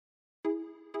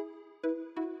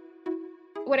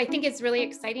What I think is really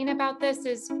exciting about this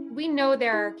is we know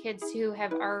there are kids who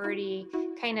have already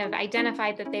kind of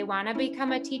identified that they want to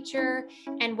become a teacher.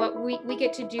 And what we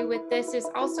get to do with this is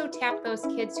also tap those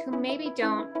kids who maybe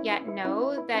don't yet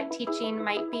know that teaching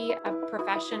might be a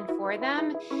profession for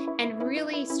them and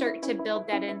really start to build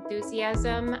that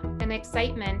enthusiasm and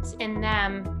excitement in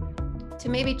them to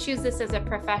maybe choose this as a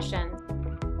profession.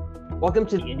 Welcome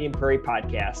to the Indian Prairie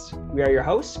Podcast. We are your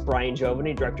hosts, Brian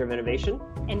Giovanni, Director of Innovation.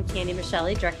 And Candy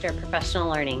Michelli, Director of Professional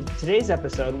Learning. Today's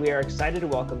episode, we are excited to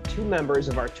welcome two members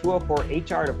of our 204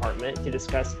 HR department to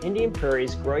discuss Indian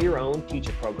Prairie's Grow Your Own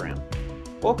Teacher Program.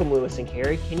 Welcome, Lewis and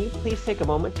Carrie. Can you please take a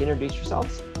moment to introduce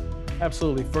yourselves?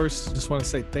 Absolutely. First, just want to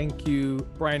say thank you,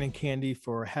 Brian and Candy,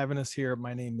 for having us here.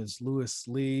 My name is Lewis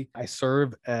Lee. I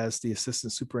serve as the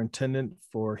Assistant Superintendent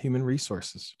for Human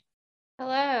Resources.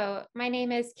 Hello, my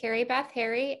name is Carrie Beth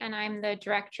Harry, and I'm the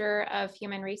Director of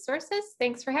Human Resources.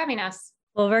 Thanks for having us.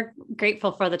 Well, we're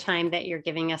grateful for the time that you're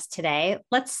giving us today.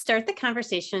 Let's start the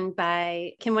conversation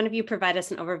by, can one of you provide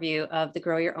us an overview of the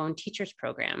Grow Your Own Teachers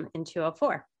program in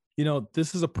 204? You know,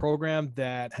 this is a program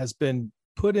that has been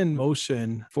put in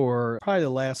motion for probably the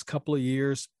last couple of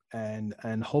years. And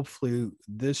hopefully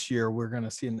this year, we're going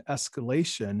to see an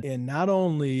escalation in not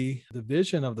only the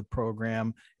vision of the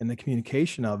program and the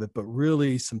communication of it, but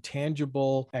really some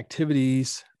tangible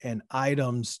activities and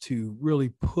items to really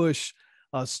push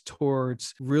us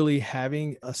towards really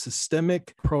having a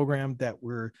systemic program that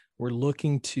we're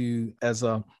looking to, as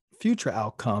a future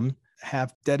outcome,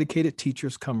 have dedicated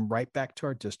teachers come right back to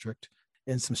our district,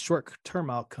 and some short-term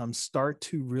outcomes start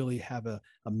to really have a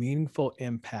meaningful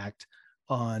impact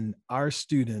on our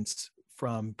students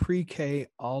from pre-K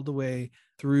all the way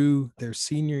through their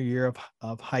senior year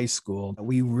of high school.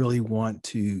 We really want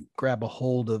to grab a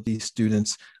hold of these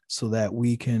students so that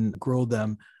we can grow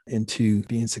them into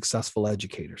being successful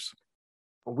educators.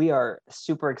 We are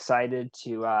super excited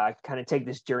to kind of take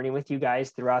this journey with you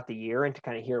guys throughout the year and to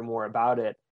kind of hear more about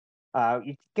it.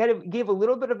 You gave a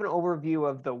little bit of an overview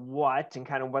of the what and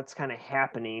kind of what's kind of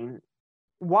happening.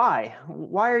 Why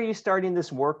are you starting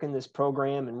this work in this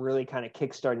program and really kind of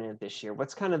kickstarting it this year?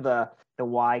 What's kind of the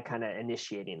why kind of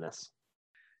initiating this?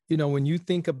 You know, when you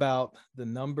think about the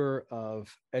number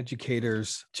of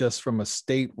educators just from a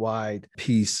statewide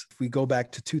piece, if we go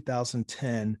back to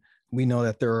 2010, we know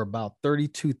that there are about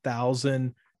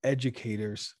 32,000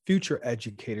 educators, future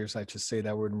educators, I should say,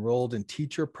 that were enrolled in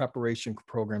teacher preparation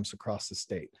programs across the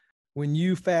state. When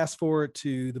you fast forward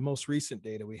to the most recent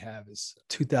data we have is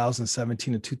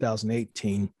 2017 and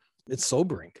 2018, it's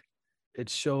sobering. It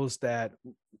shows that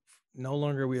no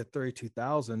longer are we at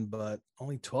 32,000, but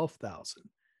only 12,000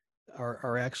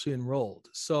 are actually enrolled.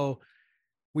 So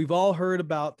we've all heard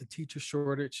about the teacher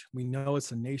shortage. We know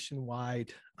it's a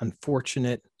nationwide,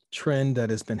 unfortunate trend that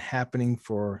has been happening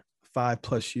for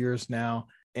 5+ years now.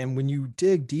 And when you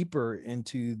dig deeper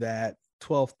into that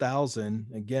 12,000,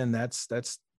 again, that's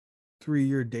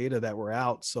 3-year data that we're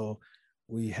out. So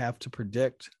we have to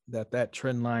predict that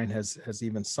trend line has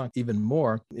even sunk even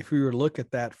more. If we were to look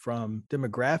at that from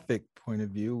demographic point of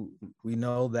view, we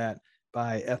know that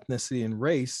by ethnicity and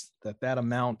race, that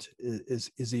amount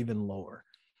is even lower.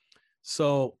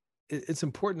 So it's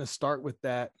important to start with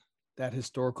that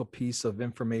historical piece of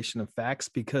information and facts,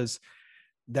 because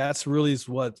that's really is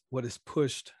what has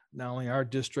pushed not only our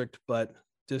district, but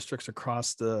districts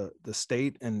across the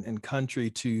state and country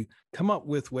to come up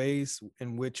with ways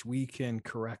in which we can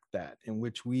correct that, in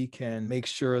which we can make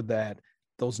sure that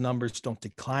those numbers don't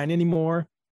decline anymore,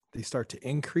 they start to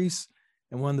increase.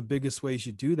 And one of the biggest ways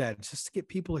you do that is just to get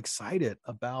people excited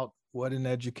about what an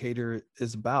educator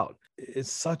is about.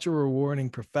 It's such a rewarding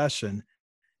profession.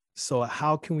 So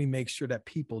how can we make sure that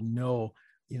people know,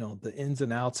 the ins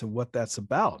and outs and what that's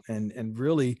about? And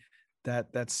really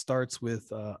that starts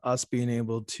with us being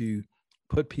able to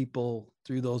put people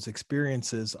through those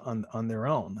experiences on their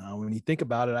own. When you think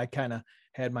about it, I kind of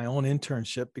had my own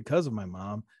internship because of my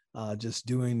mom. I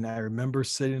remember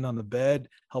sitting on the bed,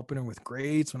 helping her with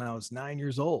grades when I was 9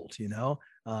 years old.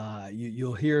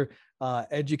 You'll hear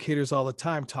educators all the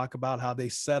time talk about how they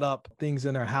set up things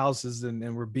in their houses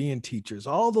and were being teachers.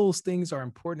 All those things are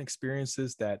important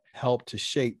experiences that help to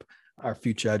shape our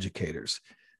future educators.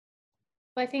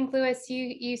 Well, I think, Lewis,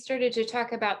 you started to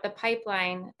talk about the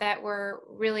pipeline that we're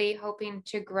really hoping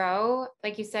to grow.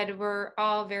 Like you said, we're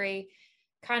all very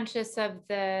conscious of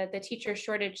the teacher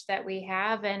shortage that we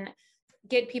have, and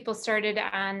get people started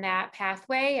on that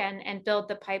pathway and build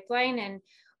the pipeline. And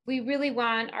We really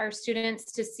want our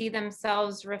students to see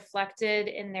themselves reflected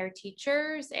in their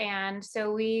teachers. And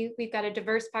so we've got a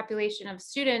diverse population of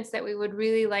students that we would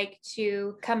really like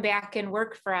to come back and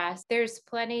work for us. There's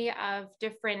plenty of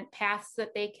different paths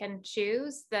that they can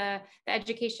choose. The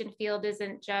education field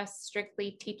isn't just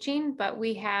strictly teaching, but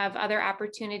we have other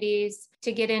opportunities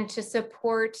to get into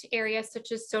support areas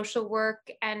such as social work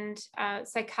and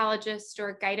psychologist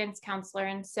or guidance counselor.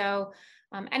 And so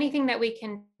anything that we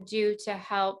can do to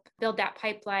help build that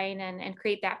pipeline and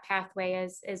create that pathway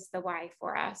is the why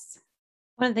for us.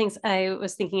 One of the things I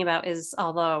was thinking about is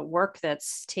all the work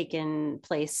that's taken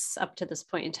place up to this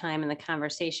point in time in the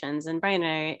conversations. And Brian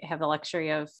and I have the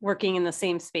luxury of working in the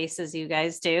same space as you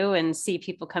guys do and see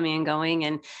people coming and going.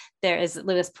 And there, as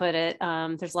Lewis put it,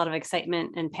 there's a lot of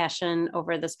excitement and passion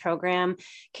over this program.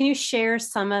 Can you share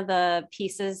some of the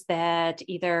pieces that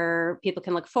either people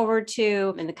can look forward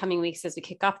to in the coming weeks as we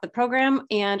kick off the program?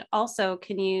 And also,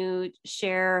 can you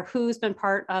share who's been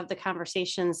part of the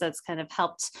conversations that's kind of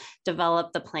helped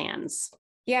develop the plans?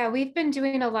 Yeah, we've been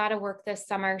doing a lot of work this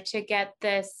summer to get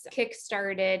this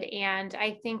kick-started, and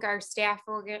I think our staff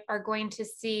are going to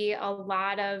see a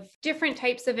lot of different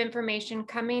types of information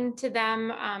coming to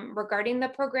them regarding the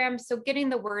program. So getting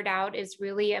the word out is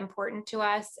really important to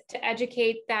us, to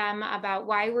educate them about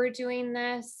why we're doing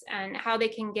this and how they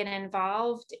can get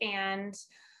involved. And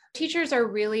teachers are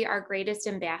really our greatest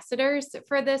ambassadors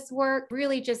for this work,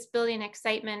 really just building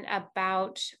excitement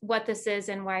about what this is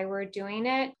and why we're doing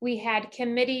it. We had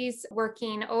committees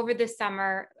working over the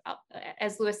summer.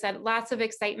 As Lewis said, lots of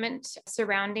excitement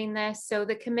surrounding this. So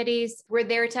the committees were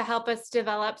there to help us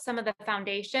develop some of the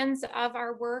foundations of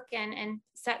our work and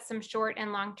set some short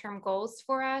and long-term goals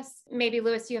for us. Maybe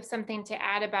Lewis, you have something to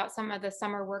add about some of the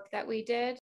summer work that we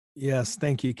did? Yes,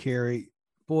 thank you, Carrie.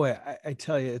 Boy, I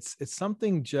tell you, it's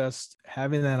something just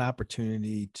having that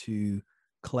opportunity to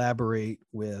collaborate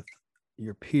with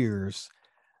your peers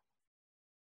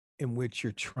in which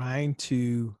you're trying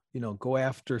to, go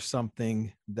after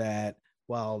something that,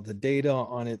 while the data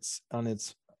on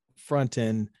its front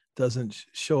end doesn't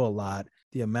show a lot,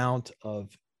 the amount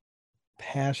of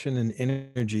passion and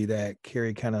energy that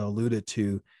Carrie kind of alluded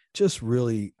to just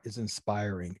really is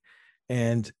inspiring.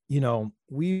 And,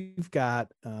 we've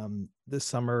got this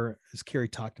summer, as Carrie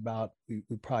talked about, we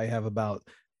probably have about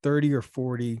 30 or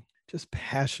 40 just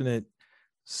passionate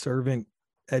servant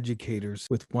educators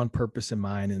with one purpose in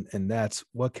mind. And that's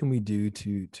what can we do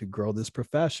to grow this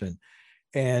profession?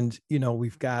 And,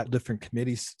 we've got different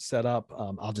committees set up.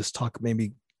 I'll just talk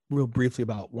maybe real briefly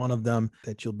about one of them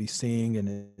that you'll be seeing.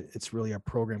 And it's really our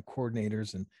program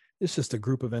coordinators. And it's just a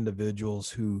group of individuals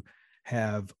who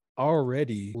have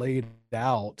already laid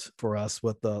out for us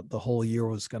what the whole year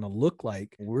was going to look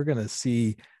like. We're going to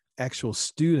see actual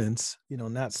students,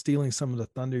 not stealing some of the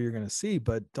thunder you're going to see,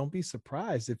 but don't be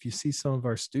surprised if you see some of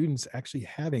our students actually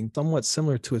having somewhat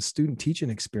similar to a student teaching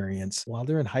experience while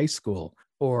they're in high school.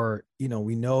 Or,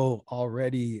 we know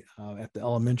already at the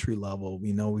elementary level,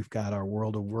 we've got our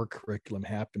World of Work curriculum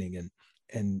happening.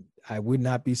 And I would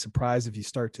not be surprised if you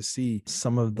start to see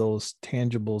some of those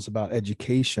tangibles about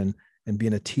education and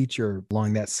being a teacher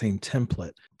along that same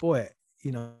template. Boy,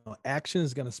 action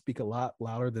is going to speak a lot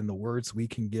louder than the words we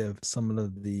can give some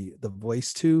of the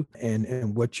voice to.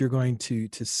 And what you're going to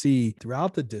see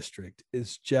throughout the district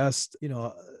is just,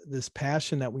 this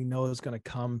passion that we know is going to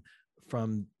come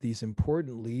from these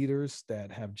important leaders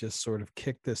that have just sort of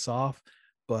kicked this off.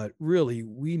 But really,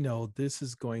 we know this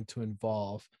is going to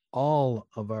involve all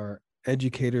of our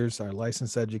educators, our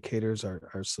licensed educators,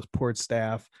 our support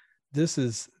staff. This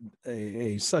is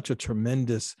such a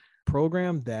tremendous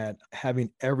program that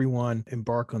having everyone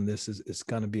embark on this is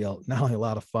going to be not only a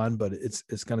lot of fun, but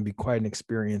it's going to be quite an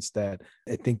experience that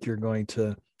I think you're going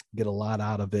to get a lot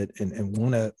out of it and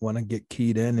want to get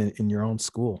keyed in your own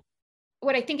school.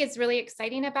 What I think is really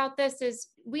exciting about this is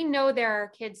we know there are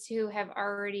kids who have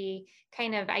already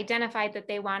kind of identified that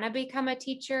they want to become a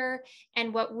teacher.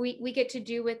 And what we get to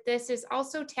do with this is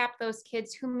also tap those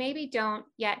kids who maybe don't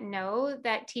yet know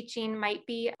that teaching might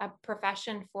be a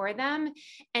profession for them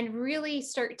and really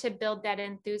start to build that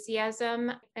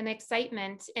enthusiasm and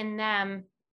excitement in them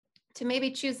to maybe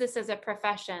choose this as a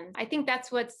profession. I think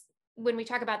that's when we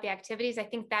talk about the activities, I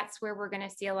think that's where we're going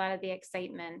to see a lot of the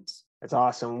excitement. That's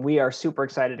awesome. We are super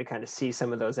excited to kind of see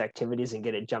some of those activities and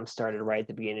get it jump started right at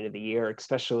the beginning of the year,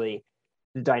 especially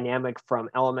the dynamic from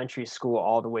elementary school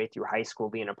all the way through high school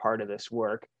being a part of this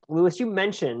work. Lewis, you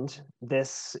mentioned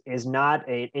this is not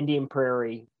an Indian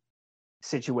Prairie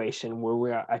situation where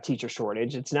we're a teacher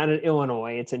shortage. It's not in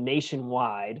Illinois, it's a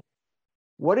nationwide.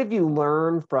 What have you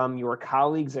learned from your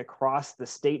colleagues across the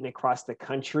state and across the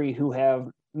country who have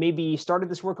maybe started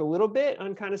this work a little bit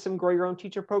on kind of some grow your own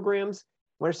teacher programs?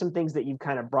 What are some things that you've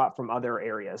kind of brought from other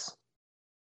areas?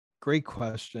 Great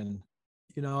question.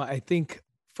 I think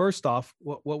first off,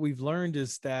 what we've learned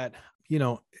is that,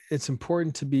 it's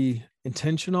important to be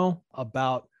intentional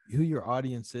about who your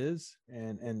audience is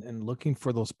and looking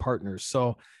for those partners.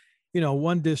 So,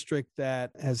 one district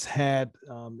that has had,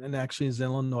 and actually is in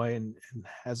Illinois and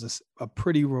has a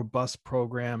pretty robust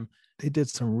program. They did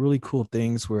some really cool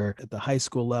things where at the high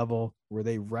school level, were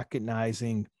they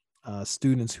recognizing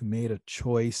students who made a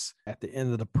choice at the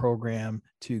end of the program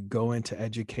to go into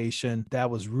education. That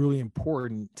was really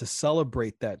important to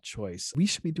celebrate that choice. We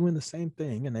should be doing the same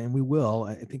thing, and we will,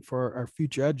 I think, for our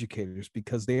future educators,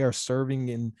 because they are serving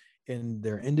in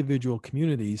their individual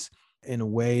communities in a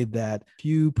way that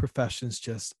few professions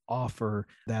just offer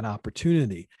that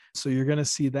opportunity. So you're going to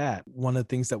see that. One of the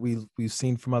things that we've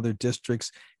seen from other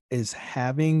districts is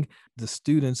having the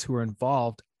students who are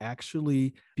involved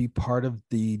actually be part of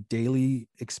the daily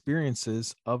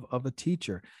experiences of a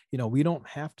teacher. We don't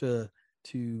have to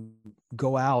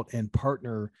go out and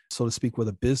partner, so to speak, with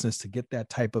a business to get that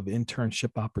type of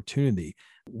internship opportunity.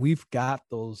 We've got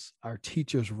our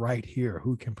teachers right here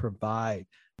who can provide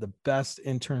the best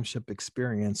internship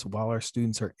experience while our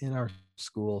students are in our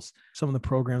schools. Some of the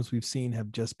programs we've seen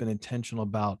have just been intentional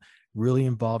about really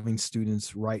involving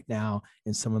students right now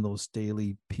in some of those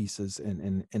daily pieces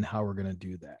and how we're going to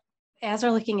do that. As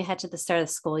we're looking ahead to the start of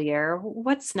the school year,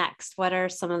 what's next? What are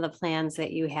some of the plans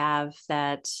that you have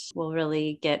that will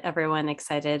really get everyone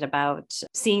excited about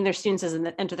seeing their students as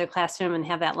they enter their classroom and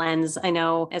have that lens? I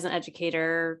know as an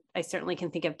educator, I certainly can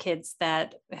think of kids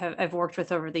that I've worked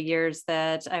with over the years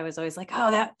that I was always like, oh,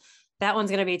 that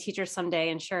one's going to be a teacher someday.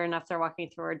 And sure enough, they're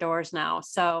walking through our doors now.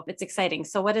 So it's exciting.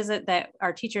 So what is it that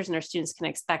our teachers and our students can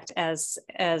expect as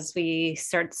we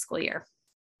start the school year?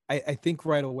 I think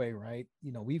right away, right?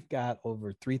 We've got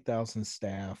over 3,000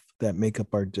 staff that make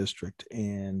up our district,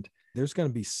 and there's going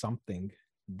to be something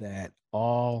that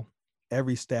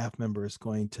every staff member is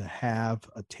going to have,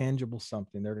 a tangible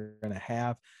something they're going to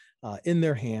have in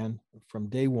their hand from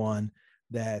day one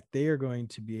that they are going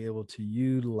to be able to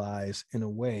utilize in a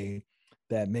way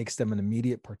that makes them an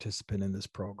immediate participant in this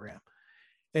program.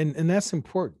 And that's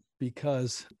important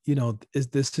because,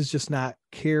 this is just not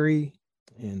Carrie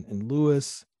and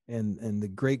Lewis and the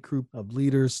great group of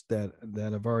leaders that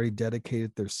have already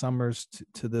dedicated their summers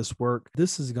to this work.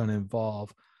 This is going to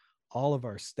involve all of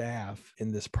our staff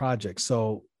in this project.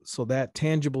 So that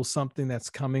tangible something that's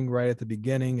coming right at the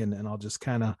beginning, and I'll just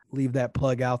kind of leave that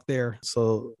plug out there.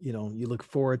 So, you look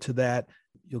forward to that.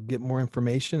 You'll get more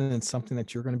information, and it's something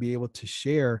that you're going to be able to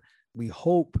share, we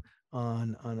hope,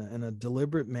 in a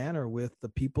deliberate manner with the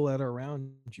people that are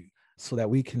around you so that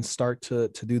we can start to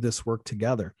do this work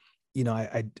together.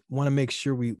 I want to make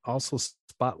sure we also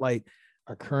spotlight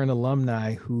our current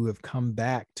alumni who have come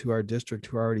back to our district,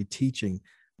 who are already teaching.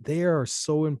 They are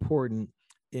so important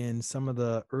in some of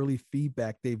the early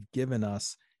feedback they've given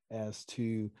us as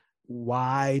to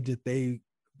why did they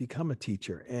become a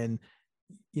teacher. And,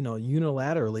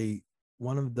 unilaterally,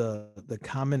 one of the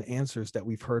common answers that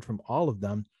we've heard from all of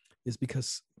them is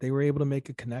because they were able to make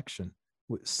a connection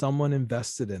with someone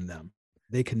invested in them.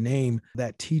 They can name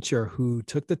that teacher who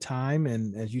took the time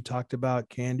and, as you talked about,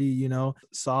 Candy,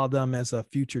 saw them as a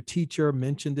future teacher,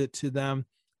 mentioned it to them,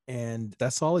 and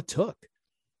that's all it took.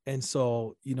 And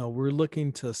so, we're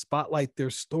looking to spotlight their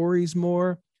stories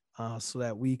more so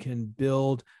that we can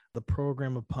build the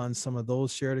program upon some of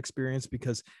those shared experience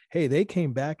because, hey, they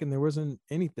came back and there wasn't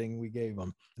anything we gave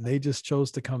them. They just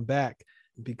chose to come back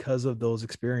because of those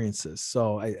experiences.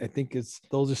 So I think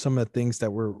those are some of the things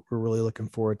that we're really looking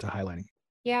forward to highlighting.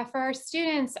 Yeah, for our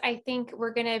students, I think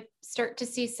we're going to start to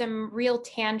see some real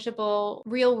tangible,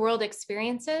 real world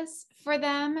experiences for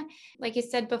them. Like you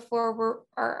said before,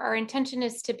 our intention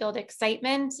is to build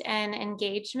excitement and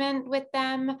engagement with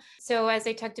them. So as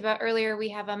I talked about earlier, we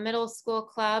have a middle school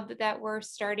club that we're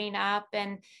starting up,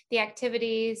 and the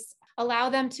activities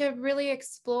allow them to really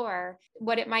explore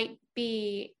what it might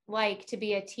be like to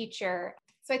be a teacher.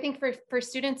 So I think for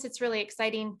students, it's really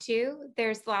exciting too.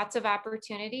 There's lots of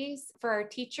opportunities for our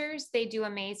teachers. They do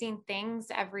amazing things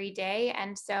every day.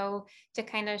 And so to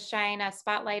kind of shine a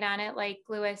spotlight on it, like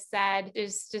Lewis said,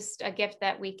 is just a gift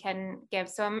that we can give.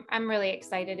 So I'm really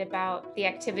excited about the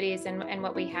activities and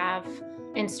what we have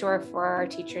in store for our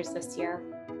teachers this year.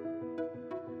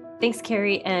 Thanks,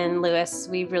 Carrie and Lewis.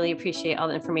 We really appreciate all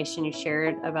the information you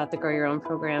shared about the Grow Your Own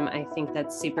program. I think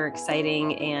that's super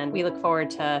exciting, and we look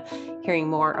forward to hearing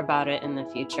more about it in the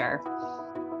future.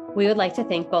 We would like to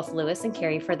thank both Lewis and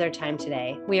Carrie for their time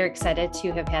today. We are excited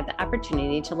to have had the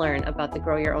opportunity to learn about the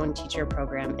Grow Your Own Teacher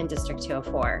program in District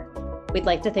 204. We'd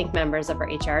like to thank members of our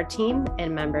HR team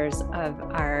and members of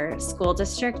our school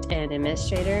district and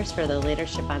administrators for their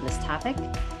leadership on this topic.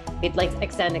 We'd like to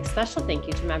extend a special thank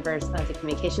you to members of the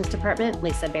Communications Department,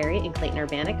 Lisa Berry and Clayton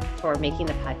Urbanik, for making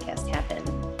the podcast happen.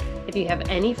 If you have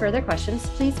any further questions,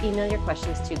 please email your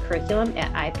questions to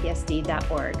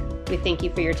curriculum@ipsd.org. We thank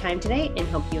you for your time today and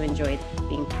hope you enjoyed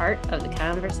being part of the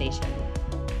conversation.